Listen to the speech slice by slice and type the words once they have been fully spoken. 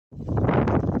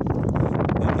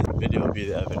video will be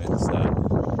the evidence that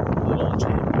little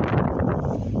Jeep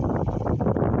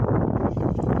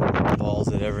balls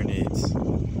it ever needs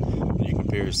when you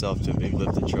compare yourself to a big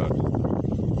lifted truck.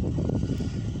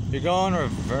 You're going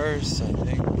reverse, I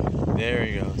think. There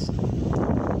he goes.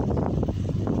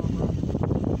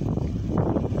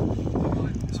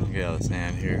 So we get out of the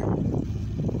sand here.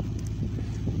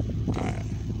 Alright.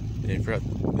 You forgot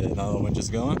that another one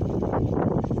just going.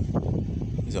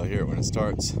 He's out here when it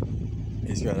starts.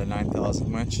 He's got a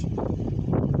 9,000 winch.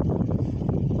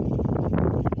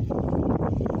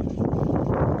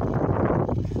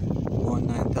 One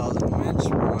 9,000 winch,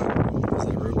 one is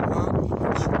that Rubicon? I'm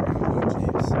not sure. Oh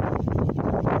jeez.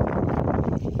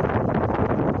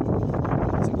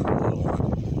 It's a cool little one.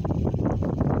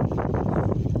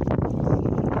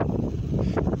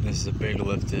 This is a big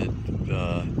lifted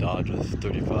Dodge with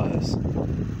 35s.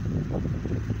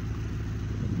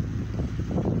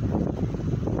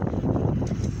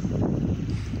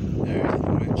 There's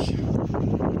the winch.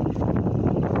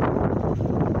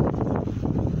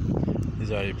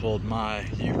 He's already pulled my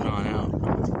Yukon out.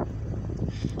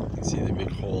 You can see the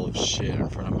big hole of shit in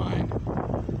front of mine.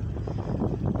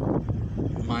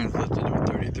 Mine's lifted with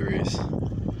 33s.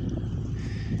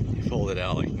 He pulled it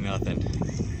out like nothing.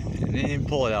 And he didn't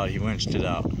pull it out, he winched it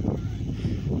out.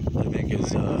 I think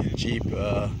his Jeep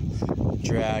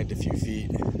dragged a few feet.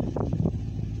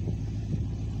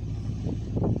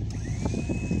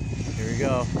 Here we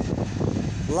go.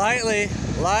 Lightly,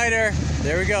 lighter.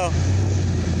 There we go.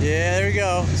 Yeah, there we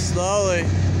go. Slowly.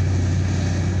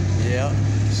 Yep.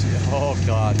 Oh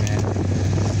God, man.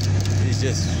 He's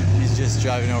just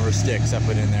driving over sticks I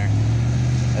put in there.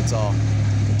 That's all.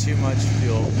 Too much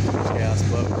fuel, too much gas,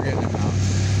 but we're getting him out.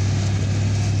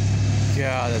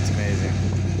 God, that's amazing.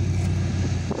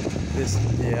 This,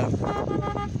 yeah.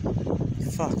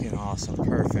 Fucking awesome.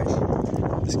 Perfect.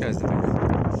 This guy's the man.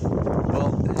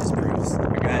 Well, it just proves a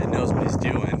guy that knows what he's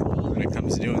doing when it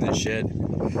comes to doing this shit.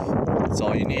 That's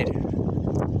all you need.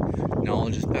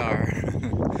 Knowledge is power.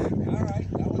 Alright,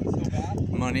 that wasn't so bad.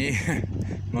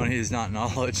 Money is not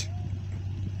knowledge.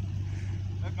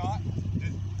 If not,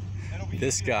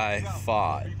 This guy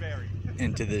fought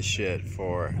into this shit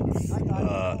for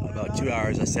about 2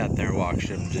 hours. I sat there and watched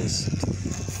him just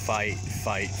fight.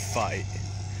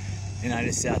 And I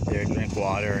just sat there and drank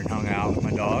water and hung out with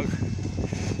my dog.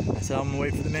 I said, I'm gonna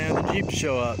wait for the man with the Jeep to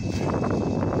show up.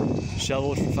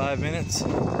 Shoveled for 5 minutes,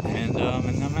 and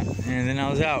then I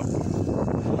was out.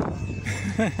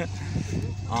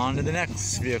 On to the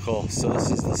next vehicle. So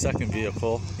this is the second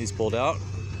vehicle he's pulled out.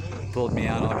 Pulled me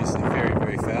out obviously very,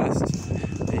 very fast.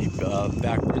 He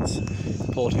backwards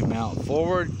pulled him out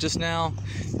forward just now.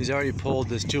 He's already pulled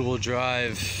this two-wheel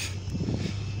drive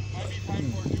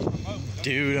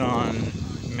dude on.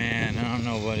 Man, I don't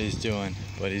know what he's doing,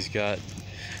 but he's got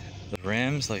the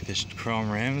rims, like the chrome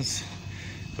rims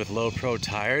with low pro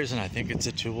tires, and I think it's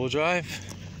a two-wheel drive.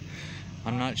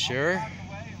 I'm not sure,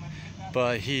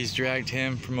 but he's dragged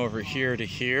him from over here to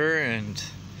here, and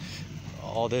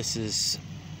all this is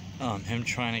him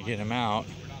trying to get him out.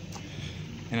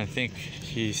 And I think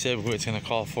he said it's going to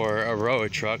call for a row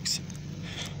of trucks.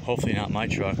 Hopefully not my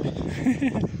truck.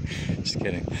 Just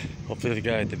kidding. Hopefully the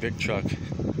guy at the big truck.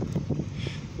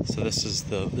 So this is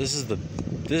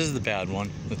the bad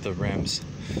one with the rims.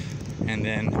 And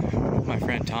then my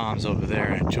friend Tom's over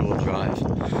there in a two-wheel drive.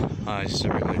 Just a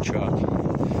regular truck.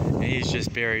 And he's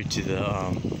just buried to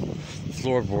the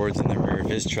floorboards in the rear of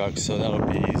his truck, so that'll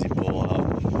be easy pull out.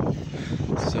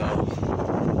 So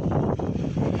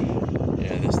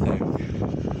yeah, this thing.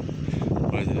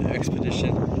 What is it, an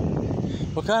Expedition?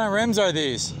 What kind of rims are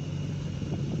these?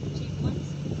 Cheap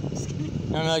ones.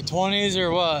 I mean, like 20s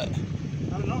or what?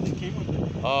 I don't know, she came with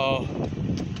it. Oh.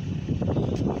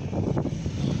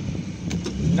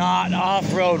 Not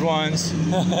off-road ones.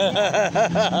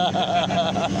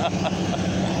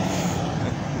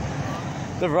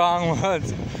 The wrong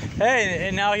ones. Hey,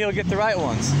 and now he'll get the right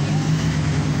ones.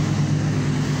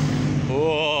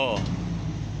 Whoa.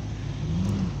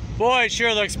 Boy, it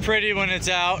sure looks pretty when it's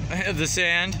out of the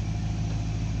sand.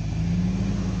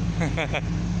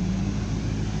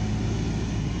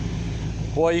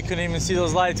 Boy, you couldn't even see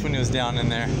those lights when he was down in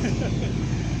there.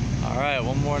 All right,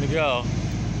 one more to go.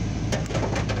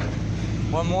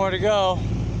 One more to go.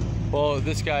 Well,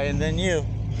 this guy and then you.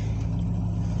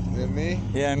 Then me?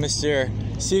 Yeah, mister.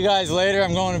 See you guys later.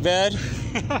 I'm going to bed.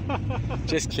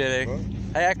 Just kidding. What?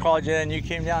 Hey, I called you and you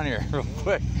came down here real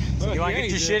quick. So you want to get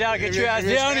your shit out? Get your ass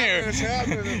down here.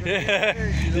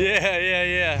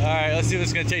 Yeah. All right, let's see what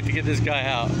it's going to take to get this guy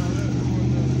out.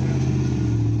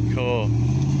 Cool.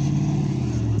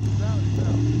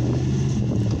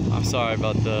 I'm sorry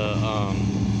about the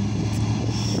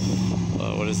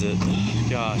What is it?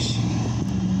 Gosh.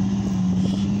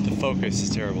 The focus is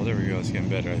terrible. There we go. It's getting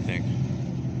better, I think.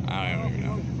 I don't even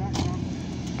know.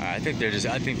 I think they're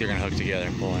gonna hook together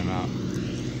and pull him out.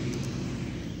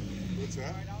 What's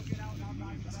that?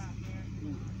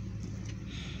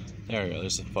 There we go.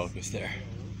 There's the focus there.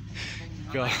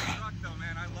 Go. I've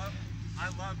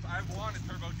wanted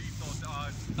turbo diesel.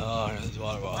 Oh, there's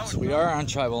water balls. We are on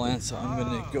tribal land, so I'm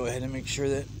gonna go ahead and make sure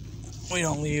that we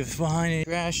don't leave behind any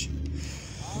trash.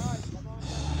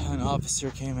 An officer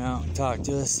came out and talked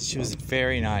to us. She was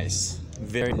very nice.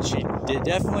 She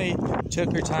definitely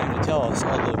took her time to tell us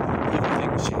all the evil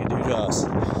things she could do to us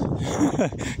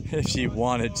if she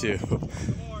wanted to.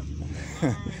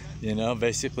 You know,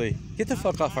 basically, get the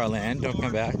fuck off our land. Don't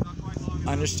come back.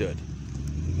 Understood.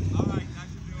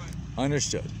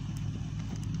 Understood.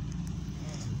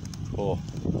 Cool.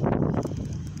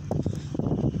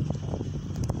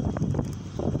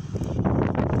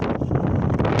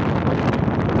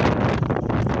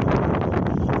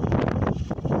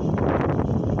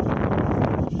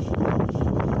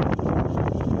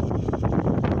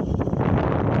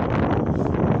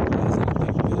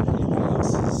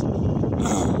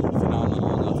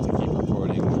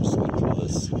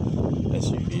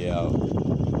 SUV out.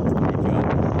 We've got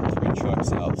 3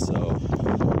 trucks out, so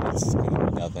it's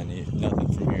gonna be nothing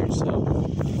from here. So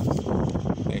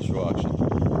thanks for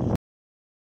watching.